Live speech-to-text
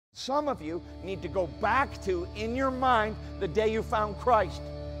Some of you need to go back to, in your mind, the day you found Christ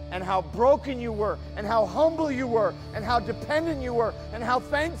and how broken you were and how humble you were and how dependent you were and how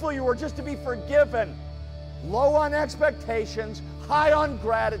thankful you were just to be forgiven. Low on expectations, high on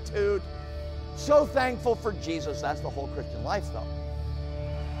gratitude, so thankful for Jesus. That's the whole Christian life, though.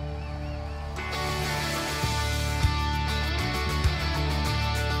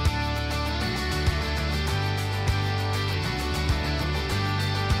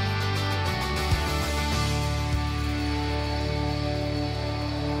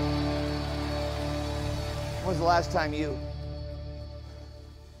 When was the last time you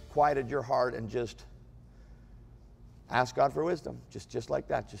quieted your heart and just asked God for wisdom? Just like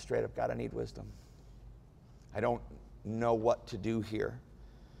that, just straight up, God, I need wisdom. I don't know what to do here.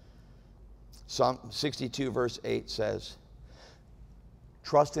 Psalm 62 verse 8 says,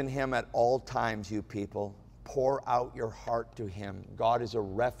 trust in Him at all times, you people. Pour out your heart to Him. God is a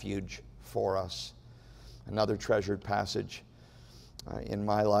refuge for us. Another treasured passage in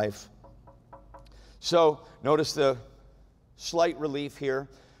my life. So, notice the slight relief here.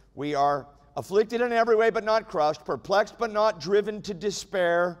 We are afflicted in every way but not crushed, perplexed but not driven to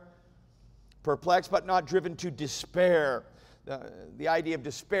despair. Perplexed but not driven to despair. The idea of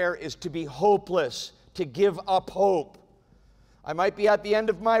despair is to be hopeless, to give up hope. I might be at the end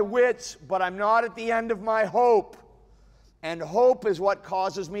of my wits, but I'm not at the end of my hope. And hope is what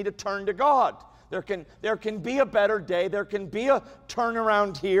causes me to turn to God. There can be a better day. There can be a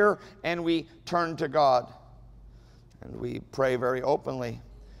turnaround here, and we turn to God. And we pray very openly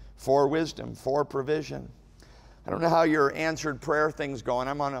for wisdom, for provision. I don't know how your answered prayer thing's going.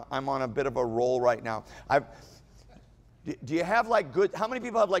 I'm on a bit of a roll right now. Do you have like good? How many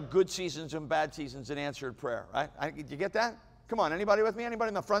people have like good seasons and bad seasons in answered prayer? Right? Did you get that? Come on, anybody with me? Anybody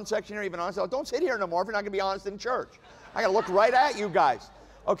in the front section here even honest? Oh, don't sit here no more if you're not going to be honest in church. I got to look right at you guys.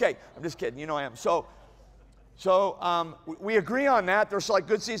 Okay, I'm just kidding. You know I am. So we agree on that. There's like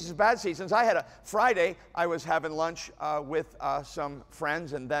good seasons and bad seasons. I had a Friday, I was having lunch with some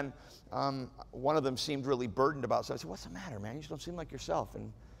friends, and then one of them seemed really burdened about it. So I said, what's the matter, man? You just don't seem like yourself.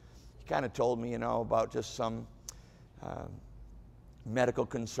 And he kind of told me, about just some medical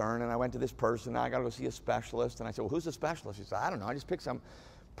concern. And I went to this person. I got to go see a specialist. And I said, well, who's the specialist? He said, I don't know. I just picked some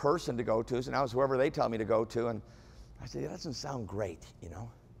person to go to. So now it's whoever they tell me to go to. And I said, that doesn't sound great,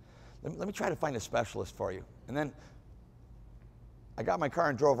 Let me try to find a specialist for you. And then I got my car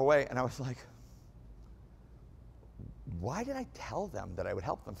and drove away, and I was like, why did I tell them that I would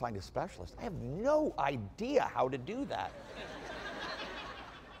help them find a specialist? I have no idea how to do that.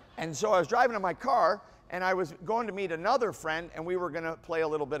 And so I was driving in my car, and I was going to meet another friend, and we were going to play a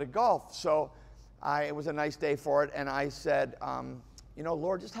little bit of golf. So it was a nice day for it, and I said,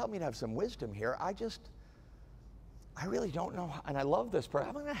 Lord, just help me to have some wisdom here. I really don't know, and I love this person.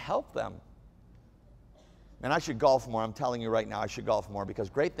 I'm going to help them. And I should golf more. I'm telling you right now, I should golf more because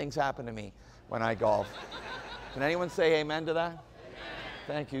great things happen to me when I golf. Can anyone say amen to that? Amen.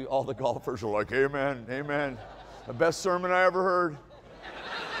 Thank you. All the golfers are like, amen, amen. The best sermon I ever heard.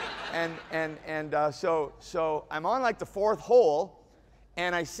 So I'm on like the fourth hole,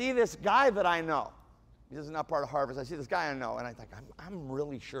 and I see this guy that I know. This is not part of Harvest. I see this guy I know, and I think, I'm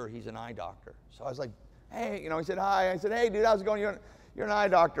really sure he's an eye doctor. So I was like, hey, he said, hi. I said, hey, dude, how's it going? You're an eye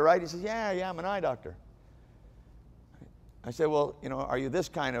doctor, right? He says, yeah, I'm an eye doctor. I said, well, are you this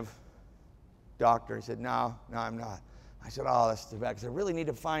kind of doctor? He said, no, I'm not. I said, oh, that's too bad, because I really need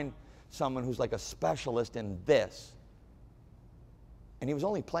to find someone who's like a specialist in this. And he was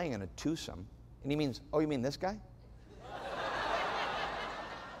only playing in a twosome. And he means, oh, you mean this guy?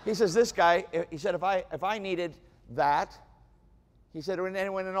 He says, this guy, he said, if I needed that, he said,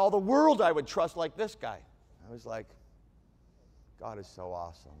 anyone in all the world I would trust like this guy. I was like, God is so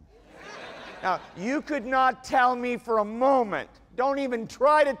awesome. Now, you could not tell me for a moment, don't even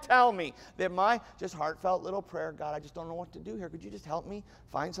try to tell me, that my just heartfelt little prayer, God, I just don't know what to do here. Could you just help me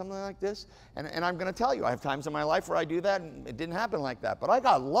find something like this? And I'm going to tell you, I have times in my life where I do that, and it didn't happen like that. But I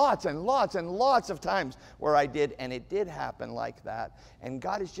got lots and lots and lots of times where I did, and it did happen like that. And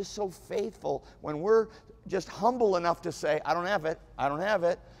God is just so faithful when we're just humble enough to say, I don't have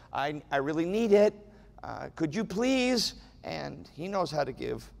it. I really need it. Could you please? And He knows how to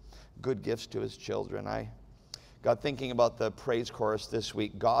give good gifts to His children. I got thinking about the praise chorus this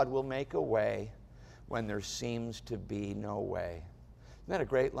week. God will make a way when there seems to be no way. Isn't that a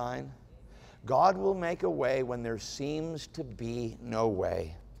great line? God will make a way when there seems to be no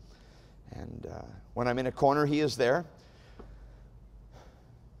way. And when I'm in a corner, He is there.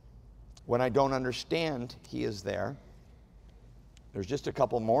 When I don't understand, He is there. There's just a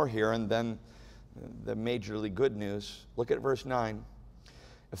couple more here, and then the majorly good news. Look at verse 9.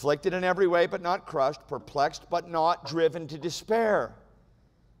 Afflicted in every way, but not crushed. Perplexed, but not driven to despair.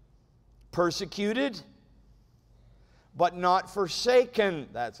 Persecuted, but not forsaken.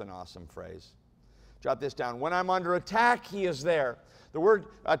 That's an awesome phrase. Jot this down. When I'm under attack, he is there. The word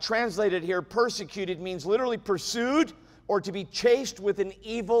translated here, persecuted, means literally pursued or to be chased with an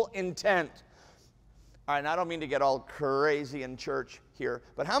evil intent. All right, and I don't mean to get all crazy in church here,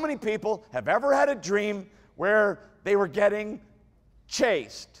 but how many people have ever had a dream where they were getting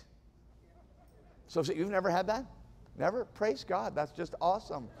chased? So you've never had that? Never? Praise God. That's just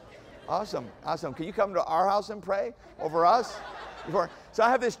awesome. Awesome. Awesome. Can you come to our house and pray over us? So I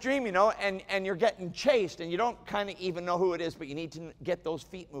have this dream, you know, and you're getting chased, and you don't kind of even know who it is, but you need to get those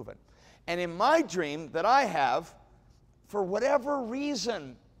feet moving. And in my dream that I have, for whatever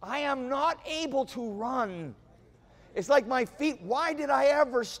reason, I am not able to run. It's like my feet, why did I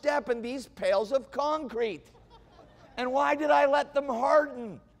ever step in these pails of concrete? And why did I let them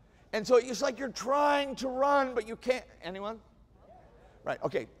harden? And so it's like you're trying to run, but you can't. Anyone? Right,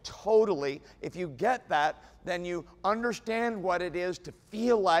 okay, totally. If you get that, then you understand what it is to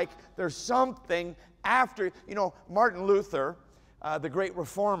feel like there's something after. You know, Martin Luther, the great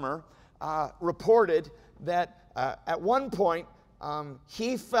reformer, reported that at one point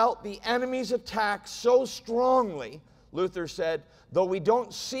he felt the enemy's attack so strongly. Luther said, though we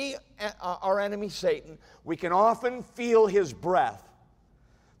don't see our enemy Satan, we can often feel his breath.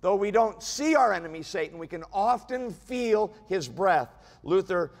 Though we don't see our enemy Satan, we can often feel his breath.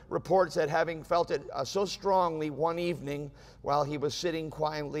 Luther reports that having felt it so strongly one evening while he was sitting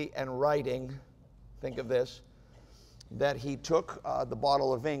quietly and writing, think of this, that he took the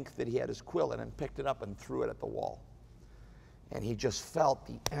bottle of ink that he had his quill in and picked it up and threw it at the wall. And he just felt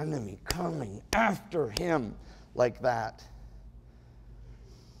the enemy coming after him like that.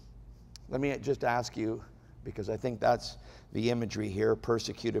 Let me just ask you, because I think that's the imagery here,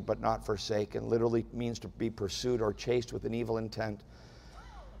 persecuted but not forsaken, literally means to be pursued or chased with an evil intent.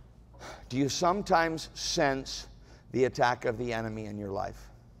 Do you sometimes sense the attack of the enemy in your life?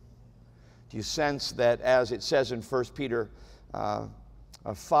 Do you sense that, as it says in 1 Peter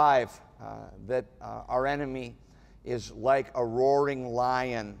 5, that our enemy is like a roaring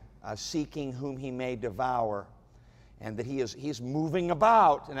lion seeking whom he may devour, and that he's moving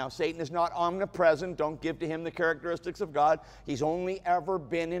about? And now Satan is not omnipresent. Don't give to him the characteristics of God. He's only ever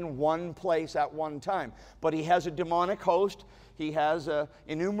been in one place at one time. But he has a demonic host. He has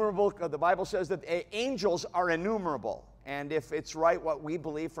innumerable, the Bible says that angels are innumerable. And if it's right what we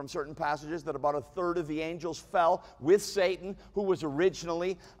believe from certain passages, that about a third of the angels fell with Satan, who was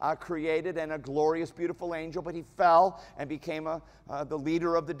originally created and a glorious, beautiful angel, but he fell and became the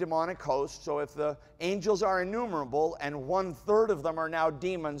leader of the demonic host. So if the angels are innumerable and 1/3 of them are now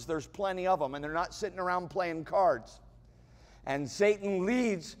demons, there's plenty of them, and they're not sitting around playing cards. And Satan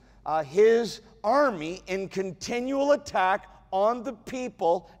leads his army in continual attack on the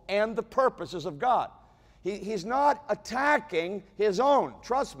people and the purposes of God. He's not attacking his own.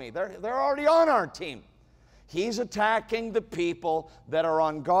 Trust me, they're already on our team. He's attacking the people that are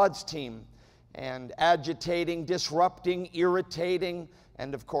on God's team and agitating, disrupting, irritating,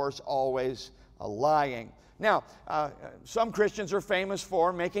 and of course always lying. Now, some Christians are famous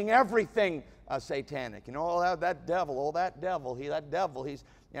for making everything satanic. You know, oh, that devil,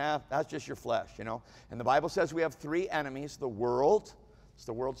 yeah, that's just your flesh, you know. And the Bible says we have three enemies: the world, it's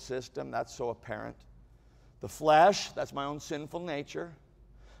the world system, that's so apparent. The flesh, that's my own sinful nature.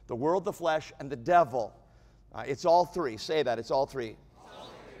 The world, the flesh, and the devil. It's all three. Say that, it's all three.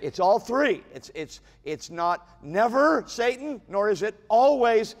 It's all three. It's not never Satan, nor is it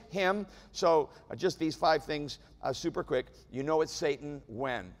always him. So just these 5 things super quick. You know it's Satan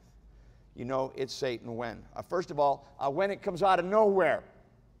when? You know it's Satan when? First of all, when it comes out of nowhere.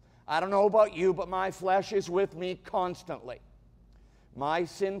 I don't know about you, but my flesh is with me constantly. My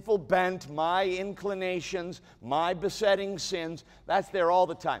sinful bent, my inclinations, my besetting sins, that's there all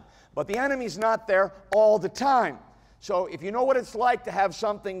the time. But the enemy's not there all the time. So if you know what it's like to have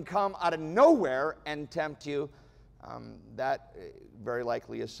something come out of nowhere and tempt you, that very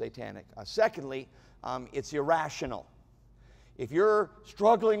likely is satanic. Secondly, it's irrational. If you're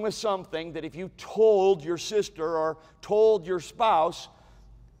struggling with something that if you told your sister or told your spouse,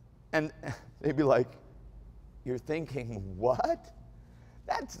 and they'd be like, you're thinking, what?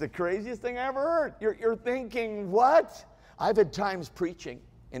 That's the craziest thing I ever heard. You're thinking, what? I've had times preaching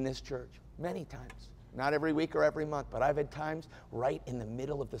in this church, many times. Not every week or every month, but I've had times right in the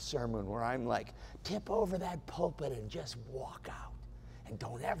middle of the sermon where I'm like, tip over that pulpit and just walk out. And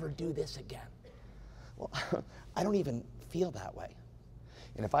don't ever do this again. Well, I don't even feel that way.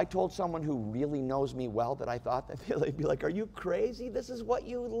 And if I told someone who really knows me well that I thought that, they'd be like, are you crazy? This is what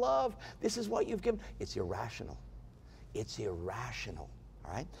you love. This is what you've given. It's irrational. It's irrational,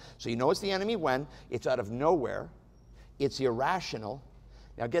 all right? So you know it's the enemy when it's out of nowhere. It's irrational.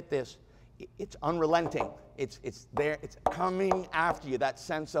 Now get this. It's unrelenting. It's there. It's coming after you. That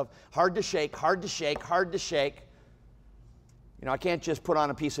sense of hard to shake, hard to shake, hard to shake. You know, I can't just put on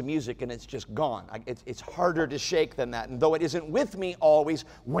a piece of music and it's just gone. It's harder to shake than that. And though it isn't with me always,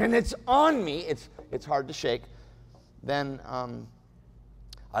 when it's on me, it's hard to shake. Then,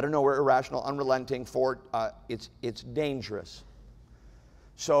 I don't know, we're irrational, unrelenting, it's dangerous.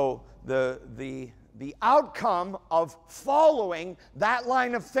 So the outcome of following that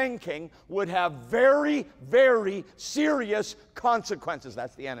line of thinking would have very, very serious consequences.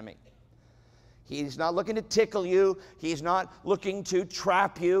 That's the enemy. He's not looking to tickle you. He's not looking to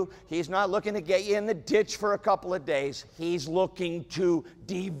trap you. He's not looking to get you in the ditch for a couple of days. He's looking to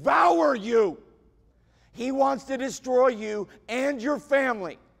devour you. He wants to destroy you and your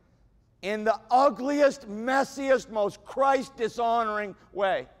family in the ugliest, messiest, most Christ-dishonoring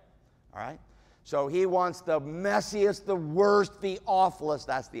way. All right? So he wants the messiest, the worst, the awfulest.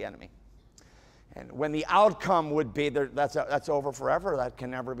 That's the enemy. And when the outcome would be, that's over forever. That can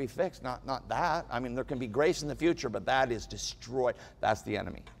never be fixed. Not that. I mean, there can be grace in the future, but that is destroyed. That's the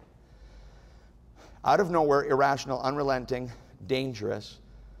enemy. Out of nowhere, irrational, unrelenting, dangerous.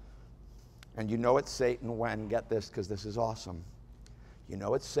 And you know it's Satan when, get this, because this is awesome. You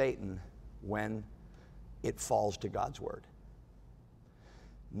know it's Satan when it falls to God's word.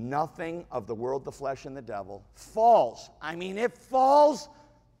 Nothing of the world, the flesh, and the devil falls. I mean, it falls,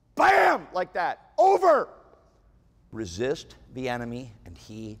 bam, like that, over. Resist the enemy, and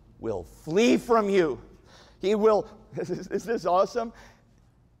he will flee from you. He will, is this awesome?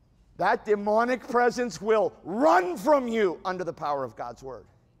 That demonic presence will run from you under the power of God's word.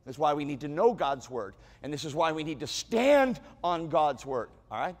 This is why we need to know God's word, and this is why we need to stand on God's word,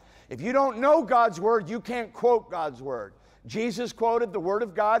 all right? If you don't know God's word, you can't quote God's word. Jesus quoted the Word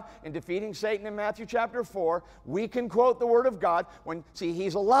of God in defeating Satan in Matthew chapter 4. We can quote the Word of God when, see,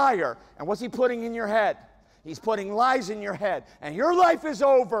 he's a liar. And what's he putting in your head? He's putting lies in your head. And your life is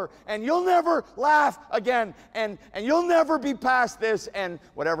over. And you'll never laugh again. And you'll never be past this. And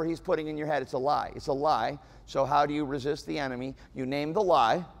whatever he's putting in your head, it's a lie. It's a lie. So how do you resist the enemy? You name the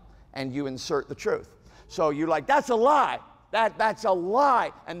lie and you insert the truth. So you're like, that's a lie. That's a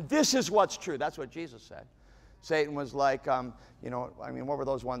lie. And this is what's true. That's what Jesus said. Satan was like, what were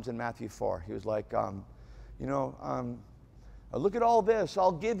those ones in Matthew 4? He was like, look at all this.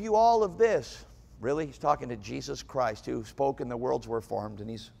 I'll give you all of this. Really? He's talking to Jesus Christ, who spoke and the worlds were formed,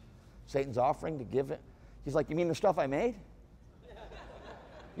 and Satan's offering to give it. He's like, you mean the stuff I made?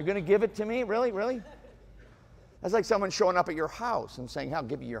 You're going to give it to me? Really? Really? That's like someone showing up at your house and saying, I'll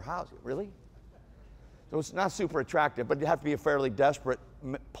give you your house. Really? So it's not super attractive, but it'd have to be a fairly desperate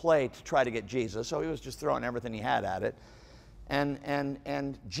play to try to get Jesus. So he was just throwing everything he had at it.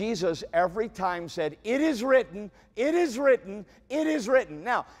 And Jesus every time said, it is written, it is written, it is written.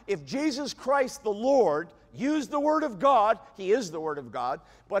 Now, if Jesus Christ the Lord used the Word of God, he is the Word of God,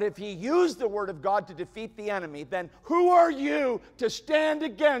 but if he used the Word of God to defeat the enemy, then who are you to stand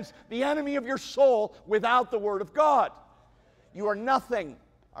against the enemy of your soul without the Word of God? You are nothing,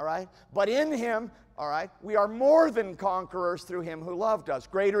 all right? But in him, all right, we are more than conquerors through him who loved us.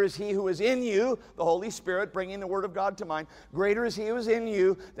 Greater is he who is in you, the Holy Spirit, bringing the Word of God to mind. Greater is he who is in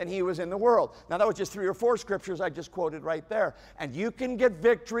you than he who is in the world. Now, that was just 3 or 4 scriptures I just quoted right there. And you can get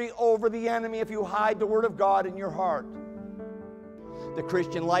victory over the enemy if you hide the Word of God in your heart. The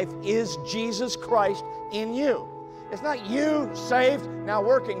Christian life is Jesus Christ in you. It's not you saved, now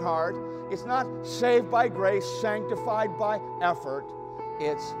working hard. It's not saved by grace, sanctified by effort.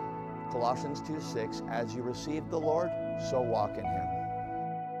 It's Colossians 2:6, as you receive the Lord, so walk in him.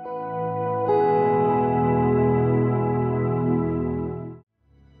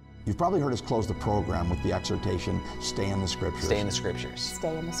 You've probably heard us close the program with the exhortation, stay in the Scriptures. Stay in the Scriptures.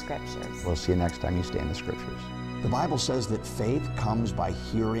 Stay in the Scriptures. We'll see you next time you stay in the Scriptures. The Bible says that faith comes by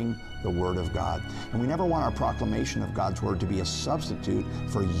hearing the Word of God. And we never want our proclamation of God's Word to be a substitute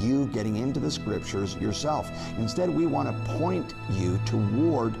for you getting into the Scriptures yourself. Instead, we want to point you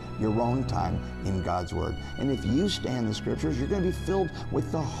toward your own time in God's Word. And if you stay in the Scriptures, you're going to be filled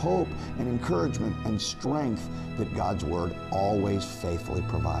with the hope and encouragement and strength that God's Word always faithfully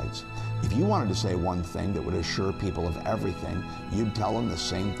provides. If you wanted to say one thing that would assure people of everything, you'd tell them the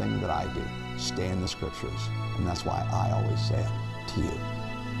same thing that I do. Stay in the Scriptures. And that's why I always say it to you.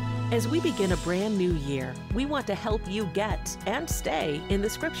 As we begin a brand new year, we want to help you get and stay in the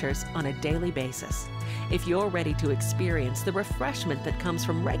Scriptures on a daily basis. If you're ready to experience the refreshment that comes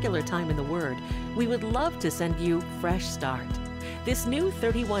from regular time in the Word, we would love to send you Fresh Start. This new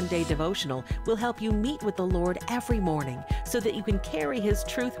 31-day devotional will help you meet with the Lord every morning so that you can carry His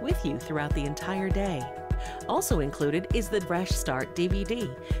truth with you throughout the entire day. Also included is the Fresh Start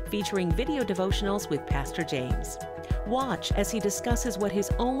DVD, featuring video devotionals with Pastor James. Watch as he discusses what his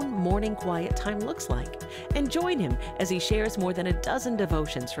own morning quiet time looks like, and join him as he shares more than a dozen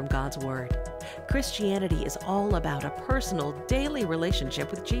devotions from God's Word. Christianity is all about a personal, daily relationship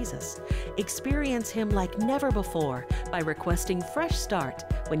with Jesus. Experience Him like never before by requesting Fresh Start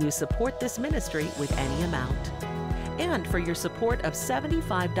when you support this ministry with any amount. And for your support of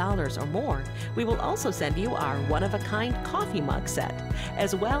 $75 or more, we will also send you our one-of-a-kind coffee mug set,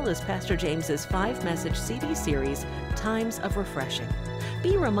 as well as Pastor James's 5-message CD series, Times of Refreshing.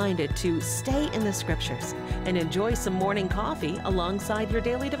 Be reminded to stay in the Scriptures and enjoy some morning coffee alongside your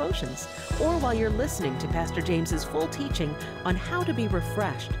daily devotions, or while you're listening to Pastor James's full teaching on how to be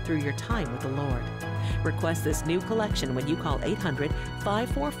refreshed through your time with the Lord. Request this new collection when you call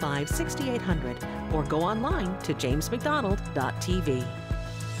 800-545-6800 or go online to jamesmcdonald.tv.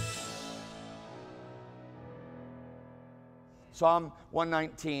 Psalm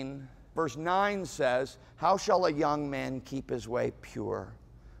 119, verse 9 says, "How shall a young man keep his way pure?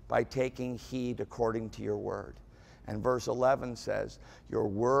 By taking heed according to your word." And verse 11 says, "Your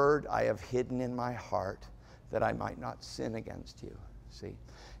word I have hidden in my heart, that I might not sin against you." See?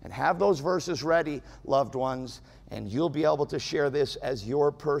 And have those verses ready, loved ones, and you'll be able to share this as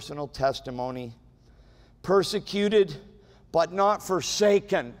your personal testimony. Persecuted, but not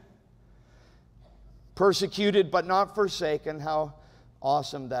forsaken. Persecuted, but not forsaken. How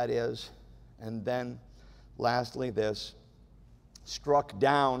awesome that is. And then, lastly, this. Struck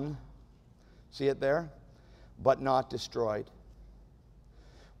down. See it there? But not destroyed.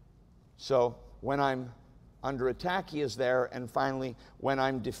 So, when I'm under attack, He is there, and finally, when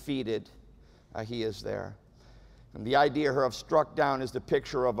I'm defeated, He is there. And the idea here of struck down is the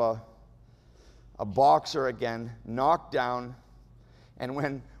picture of a boxer again, knocked down, and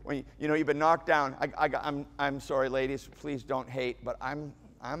when you know you've been knocked down. I'm sorry, ladies, please don't hate, but I'm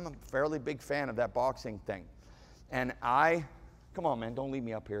a fairly big fan of that boxing thing, and come on, man, don't leave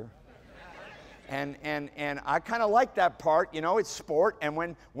me up here. And I kind of like that part, you know, it's sport. And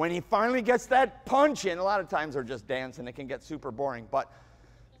when he finally gets that punch in, a lot of times they're just dancing, it can get super boring. But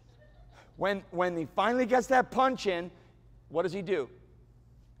when he finally gets that punch in, what does he do?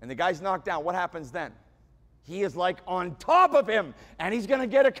 And the guy's knocked down. What happens then? He is like on top of him, and he's going to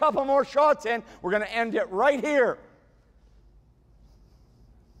get a couple more shots in. We're going to end it right here.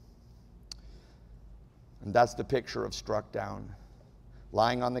 And that's the picture of struck down.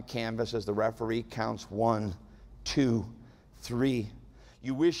 Lying on the canvas as the referee counts 1, 2, 3.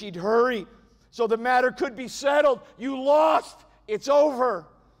 You wish he'd hurry so the matter could be settled. You lost. It's over.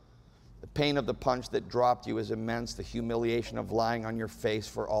 The pain of the punch that dropped you is immense. The humiliation of lying on your face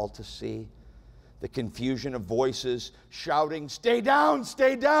for all to see. The confusion of voices shouting, "Stay down,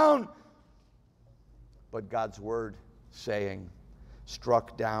 stay down." But God's word saying,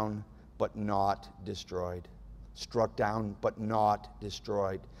 struck down but not destroyed. Struck down but not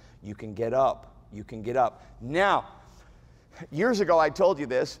destroyed. You can get up. You can get up. Now, years ago I told you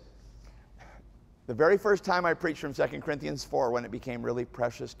this. The very first time I preached from 2 Corinthians 4, when it became really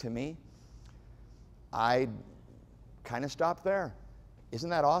precious to me, I kind of stopped there. Isn't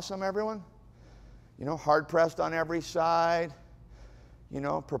that awesome, everyone? You know, hard-pressed on every side. You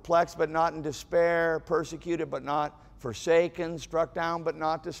know, perplexed but not in despair. Persecuted but not forsaken. Struck down but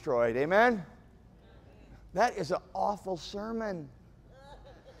not destroyed. Amen? That is an awful sermon.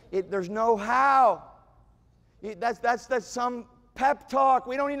 There's no how. That's some pep talk.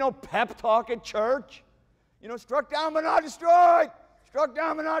 We don't need no pep talk at church. You know, struck down but not destroyed. Struck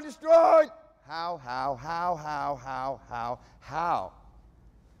down but not destroyed. How?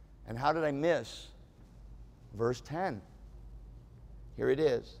 And how did I miss verse 10? Here it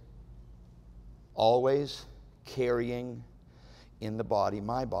is. Always carrying in the body,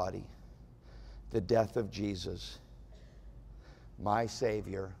 my body, the death of Jesus, my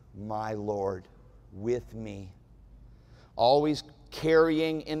Savior, my Lord, with me. Always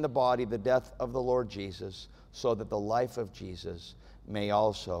carrying in the body the death of the Lord Jesus, so that the life of Jesus may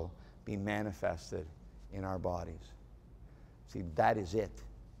also be manifested in our bodies. See, that is it.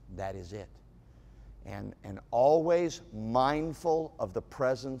 That is it. And always mindful of the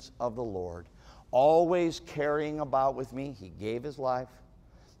presence of the Lord, always carrying about with me. He gave His life.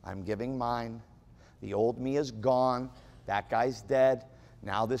 I'm giving mine. The old me is gone. That guy's dead.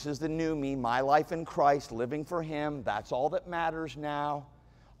 Now this is the new me, my life in Christ, living for Him. That's all that matters now.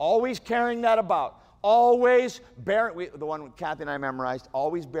 Always carrying that about. Always bearing, the one Kathy and I memorized,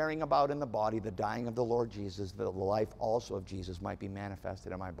 always bearing about in the body the dying of the Lord Jesus, that the life also of Jesus might be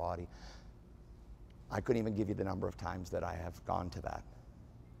manifested in my body. I couldn't even give you the number of times that I have gone to that.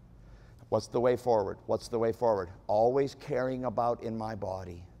 What's the way forward? What's the way forward? Always carrying about in my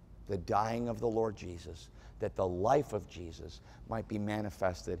body the dying of the Lord Jesus, that the life of Jesus might be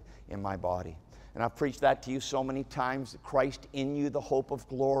manifested in my body. And I've preached that to you so many times. Christ in you, the hope of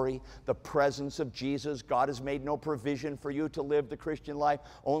glory, the presence of Jesus. God has made no provision for you to live the Christian life,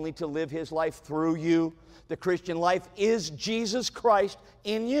 only to live His life through you. The Christian life is Jesus Christ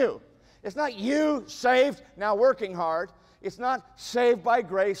in you. It's not you saved, now working hard. It's not saved by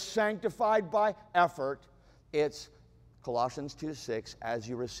grace, sanctified by effort. It's Colossians 2:6, as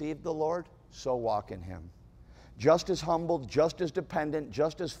you received the Lord, so walk in Him. Just as humbled, just as dependent,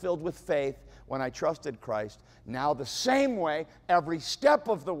 just as filled with faith when I trusted Christ, now the same way, every step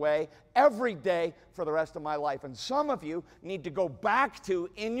of the way, every day for the rest of my life. And some of you need to go back to,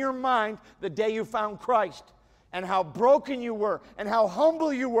 in your mind, the day you found Christ, and how broken you were, and how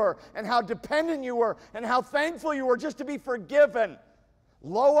humble you were, and how dependent you were, and how thankful you were just to be forgiven.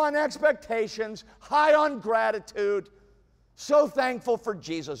 Low on expectations, high on gratitude, so thankful for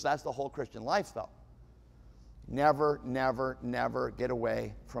Jesus. That's the whole Christian life, though. Never, never, never get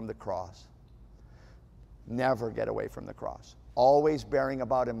away from the cross. Never get away from the cross. Always bearing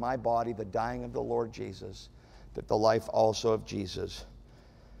about in my body the dying of the Lord Jesus, that the life also of Jesus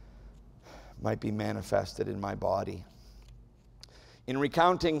might be manifested in my body. In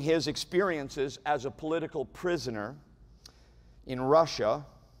recounting his experiences as a political prisoner in Russia,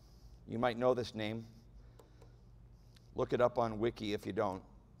 you might know this name. Look it up on Wiki if you don't,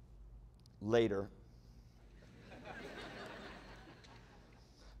 later.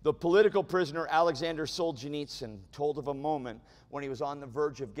 The political prisoner Alexander Solzhenitsyn told of a moment when he was on the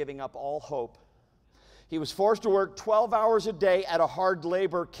verge of giving up all hope. He was forced to work 12 hours a day at a hard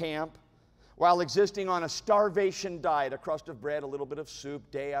labor camp while existing on a starvation diet, a crust of bread, a little bit of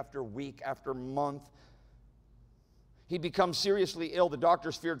soup, day after week after month. He'd become seriously ill. The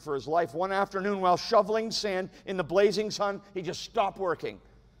doctors feared for his life. One afternoon, while shoveling sand in the blazing sun, he just stopped working.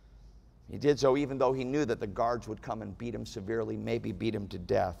 He did so even though he knew that the guards would come and beat him severely, maybe beat him to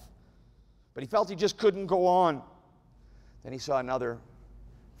death. But he felt he just couldn't go on. Then he saw another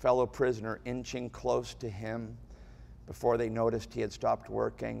fellow prisoner inching close to him before they noticed he had stopped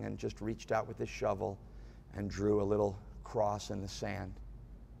working, and just reached out with his shovel and drew a little cross in the sand.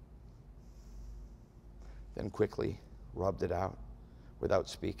 Then quickly rubbed it out without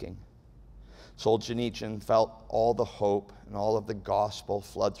speaking. Solzhenitsyn felt all the hope and all of the gospel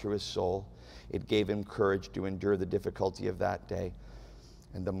flood through his soul. It gave him courage to endure the difficulty of that day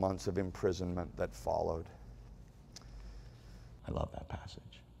and the months of imprisonment that followed. I love that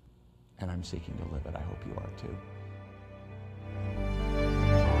passage, and I'm seeking to live it. I hope you are too.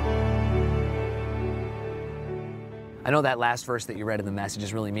 I know that last verse that you read in the message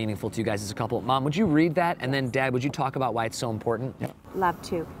is really meaningful to you guys as a couple. Mom, would you read that? And then Dad, would you talk about why it's so important? Yeah. Love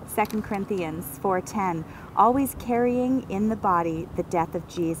to. 2 Corinthians 4:10, always carrying in the body the death of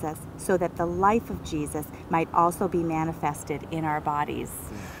Jesus, so that the life of Jesus might also be manifested in our bodies.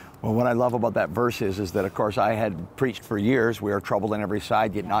 Well, what I love about that verse is that, of course, I had preached for years, we are troubled on every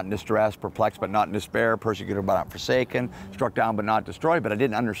side, yet not in distress, perplexed but not in despair, persecuted but not forsaken, struck down but not destroyed. But I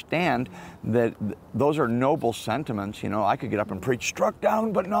didn't understand that those are noble sentiments. You know, I could get up and preach, struck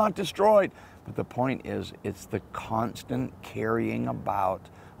down but not destroyed. But the point is, it's the constant carrying about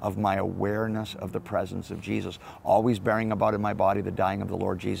of my awareness of the presence of Jesus, always bearing about in my body the dying of the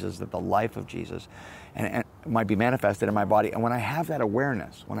Lord Jesus, that the life of Jesus and might be manifested in my body. And when I have that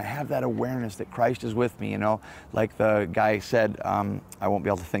awareness, that Christ is with me, you know, like the guy said, I won't be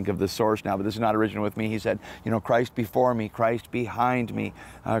able to think of the source now, but this is not original with me. He said, you know, Christ before me, Christ behind me,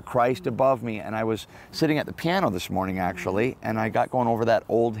 Christ above me. And I was sitting at the piano this morning, actually, and I got going over that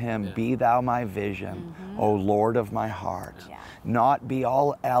old hymn, Be Thou My Vision, O Lord of my heart. Yeah. Not be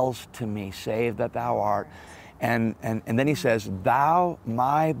all else to me, save that Thou art. And then he says, Thou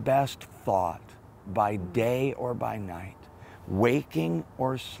my best thought, by day or by night, waking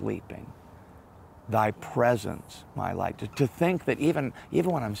or sleeping, Thy presence my light. To think that even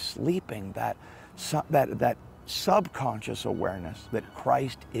when I'm sleeping, that subconscious awareness that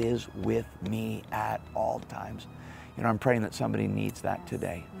Christ is with me at all times. You know, I'm praying that somebody needs that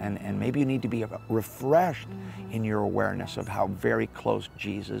today. And maybe you need to be refreshed in your awareness of how very close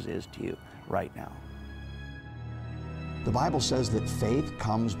Jesus is to you right now. The Bible says that faith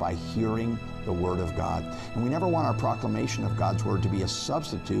comes by hearing the Word of God. And we never want our proclamation of God's Word to be a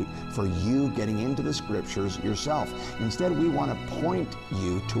substitute for you getting into the Scriptures yourself. Instead, we want to point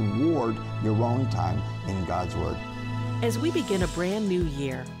you toward your own time in God's Word. As we begin a brand new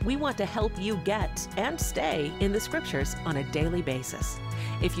year, we want to help you get and stay in the Scriptures on a daily basis.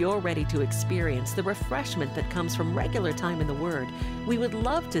 If you're ready to experience the refreshment that comes from regular time in the Word, we would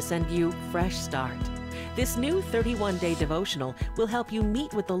love to send you Fresh Start. This new 31-day devotional will help you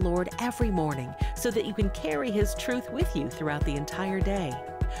meet with the Lord every morning so that you can carry His truth with you throughout the entire day.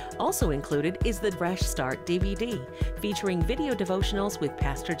 Also included is the Fresh Start DVD, featuring video devotionals with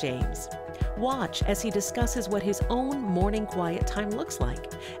Pastor James. Watch as he discusses what his own morning quiet time looks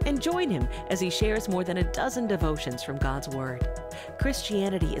like, and join him as he shares more than a dozen devotions from God's Word.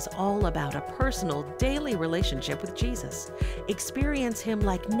 Christianity is all about a personal, daily relationship with Jesus. Experience Him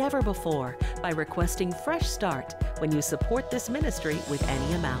like never before by requesting Fresh Start when you support this ministry with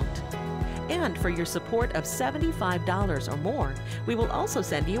any amount. And for your support of $75 or more, we will also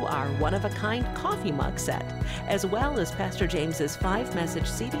send you our one-of-a-kind coffee mug set, as well as Pastor James's 5-message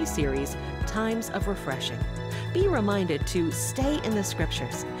CD series, Times of Refreshing. Be reminded to stay in the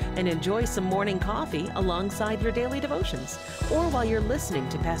Scriptures and enjoy some morning coffee alongside your daily devotions, or while you're listening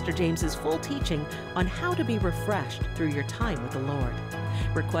to Pastor James's full teaching on how to be refreshed through your time with the Lord.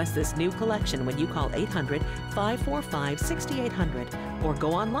 Request this new collection when you call 800-545-6800 or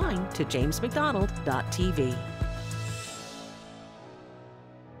go online to jamesmcdonald.tv.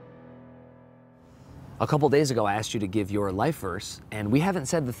 A couple days ago, I asked you to give your life verse, and we haven't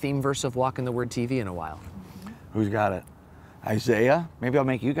said the theme verse of Walk in the Word TV in a while. Who's got it? Isaiah? Maybe I'll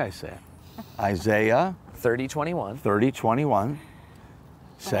make you guys say it. Isaiah 30:21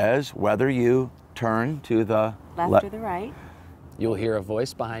 says, whether you turn to the Left or the right, you'll hear a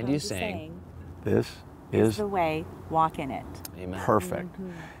voice behind you saying, this is the way, walk in it. Amen. Perfect.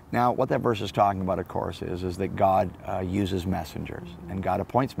 Now, what that verse is talking about, of course, is that God uses messengers, and God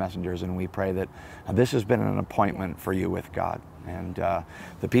appoints messengers, and we pray that this has been an appointment for you with God. And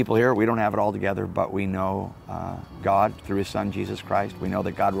the people here, we don't have it all together, but we know God through His Son, Jesus Christ. We know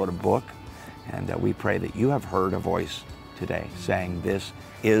that God wrote a book, and we pray that you have heard a voice today saying, this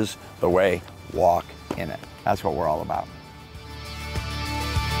is the way, walk in it. That's what we're all about.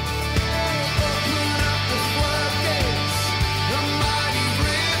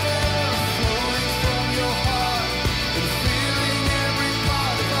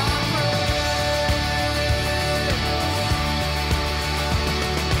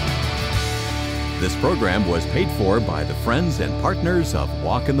 This program was paid for by the friends and partners of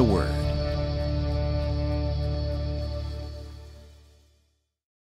Walk in the Word.